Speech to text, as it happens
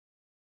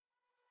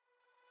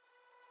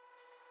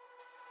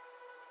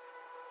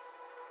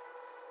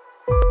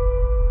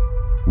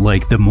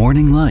like the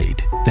morning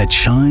light that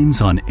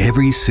shines on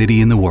every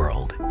city in the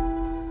world.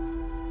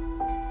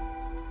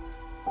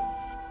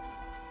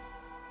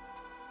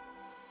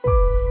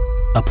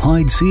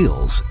 Applied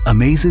Seals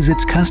amazes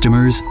its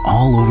customers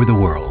all over the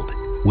world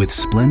with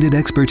splendid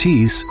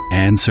expertise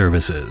and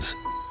services.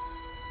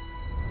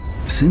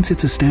 Since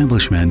its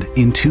establishment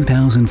in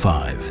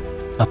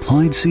 2005,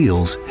 Applied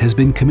Seals has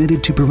been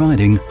committed to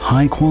providing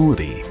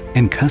high-quality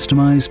and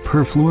customized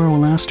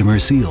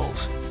perfluoroelastomer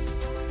seals,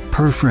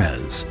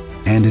 PerFrez,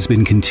 and has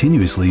been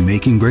continuously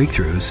making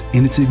breakthroughs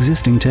in its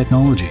existing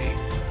technology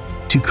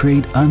to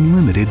create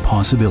unlimited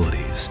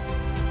possibilities.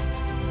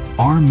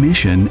 Our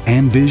mission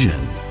and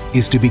vision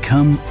is to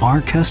become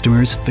our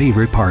customers'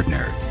 favorite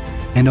partner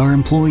and our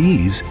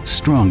employees'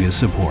 strongest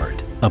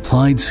support.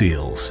 Applied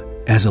Seals,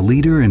 as a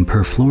leader in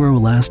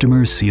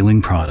perfluoroelastomer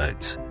sealing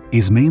products,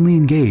 is mainly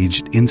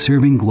engaged in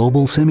serving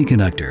global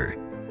semiconductor,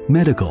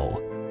 medical,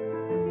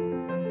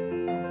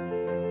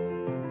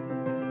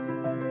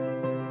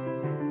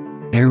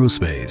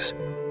 aerospace,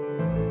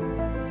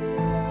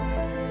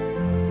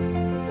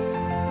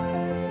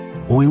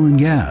 oil and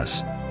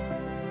gas,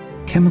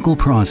 chemical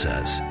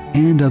process,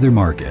 and other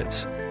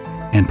markets,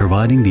 and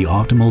providing the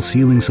optimal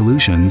sealing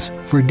solutions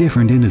for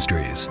different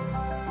industries.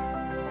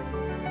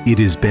 It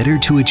is better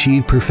to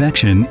achieve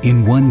perfection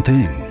in one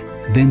thing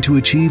than to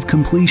achieve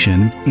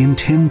completion in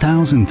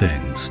 10,000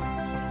 things.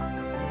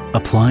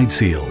 Applied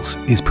Seals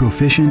is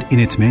proficient in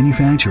its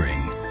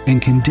manufacturing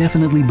and can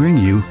definitely bring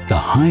you the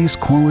highest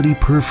quality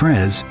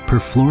PerFrez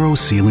perfluoro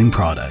sealing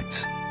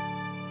products.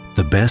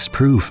 The best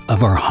proof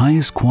of our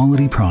highest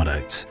quality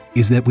products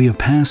is that we have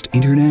passed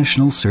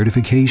international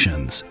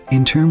certifications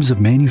in terms of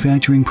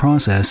manufacturing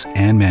process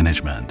and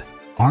management.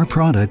 Our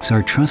products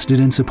are trusted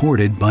and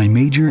supported by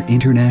major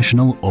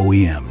international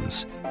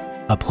OEMs.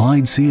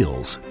 Applied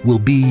Seals will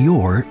be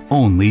your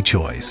only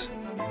choice.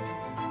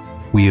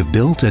 We have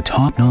built a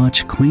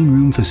top-notch clean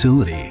room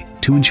facility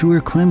to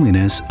ensure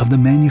cleanliness of the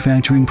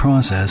manufacturing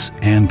process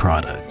and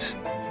products.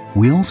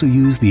 We also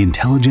use the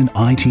intelligent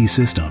IT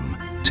system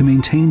to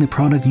maintain the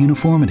product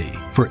uniformity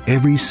for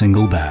every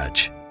single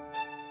batch.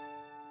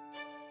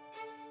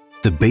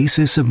 The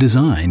basis of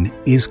design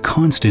is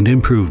constant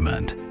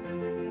improvement.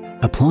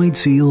 Applied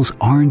Seals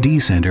R&D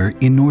Center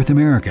in North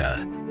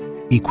America,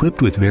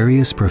 equipped with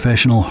various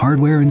professional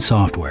hardware and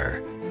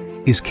software,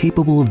 is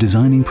capable of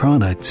designing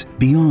products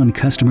beyond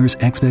customers'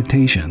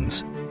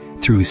 expectations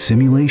through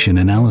simulation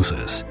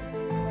analysis.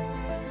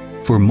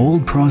 For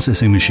mold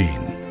processing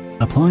machine,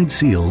 Applied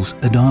Seals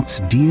adopts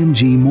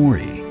DMG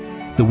Mori,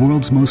 the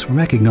world's most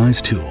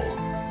recognized tool,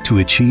 to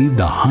achieve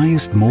the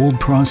highest mold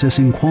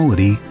processing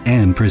quality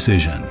and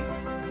precision.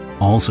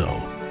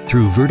 Also,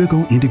 through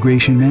vertical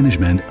integration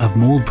management of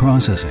mold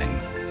processing,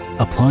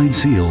 Applied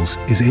Seals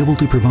is able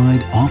to provide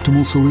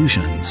optimal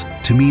solutions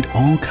to meet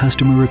all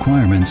customer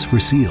requirements for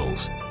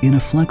seals in a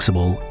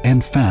flexible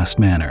and fast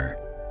manner.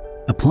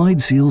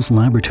 Applied Seals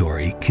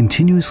Laboratory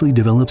continuously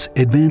develops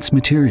advanced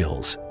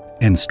materials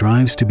and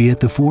strives to be at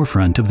the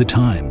forefront of the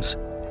times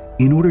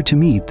in order to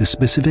meet the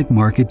specific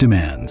market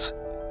demands.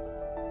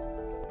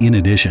 In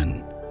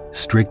addition,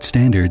 strict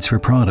standards for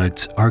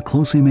products are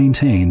closely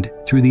maintained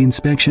through the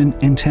inspection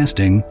and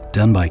testing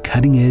done by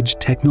cutting-edge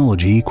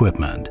technology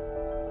equipment.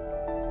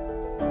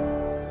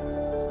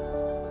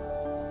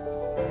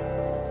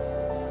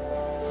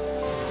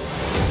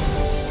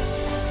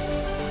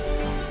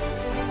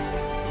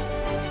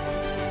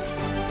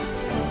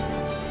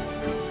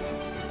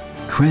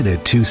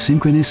 Credit to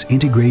synchronous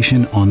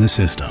integration on the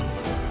system.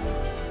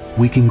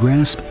 We can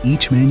grasp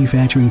each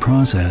manufacturing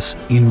process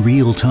in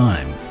real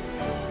time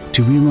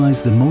to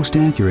realize the most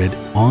accurate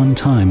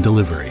on-time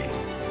delivery.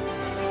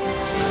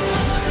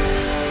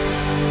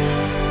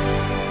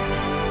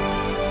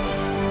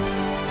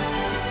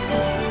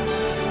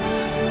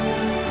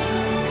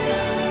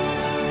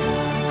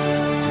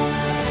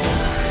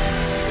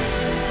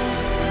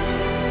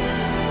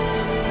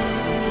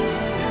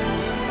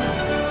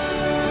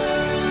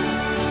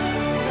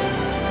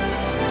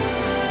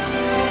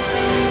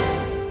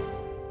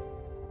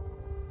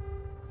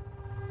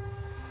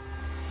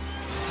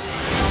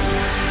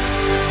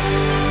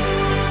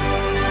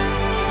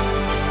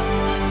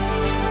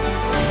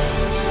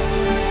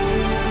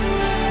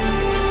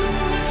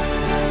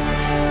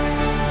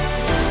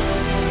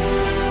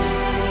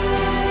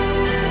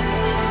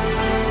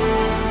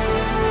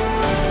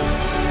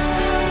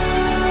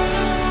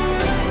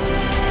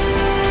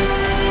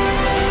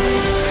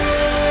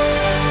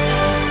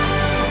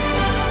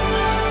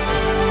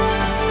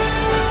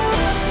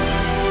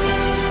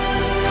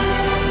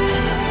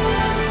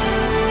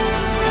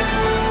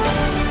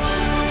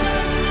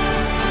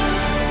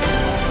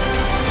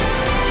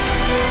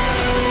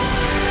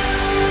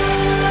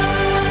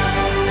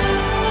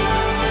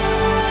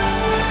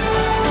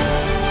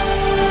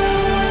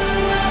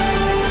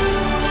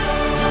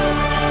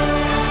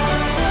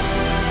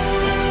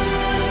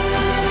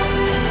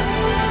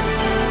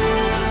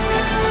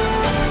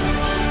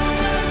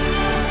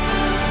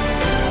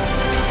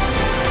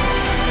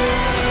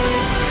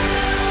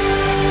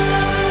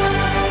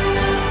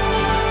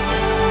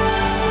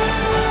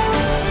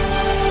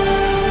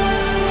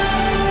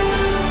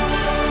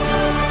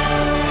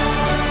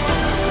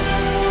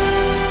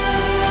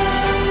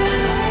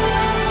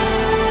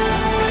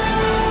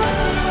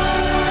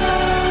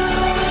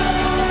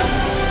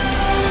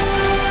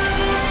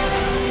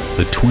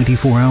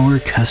 24-hour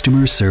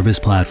customer service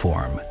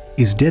platform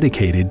is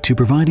dedicated to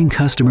providing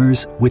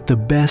customers with the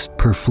best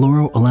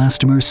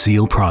perfluoroelastomer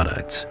seal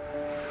products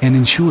and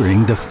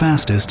ensuring the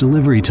fastest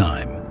delivery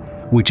time,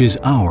 which is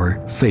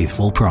our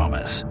faithful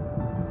promise.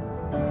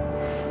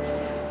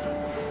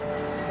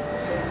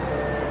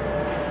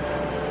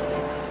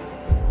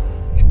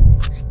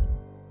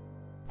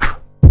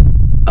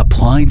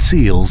 Applied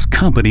Seals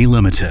Company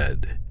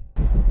Limited.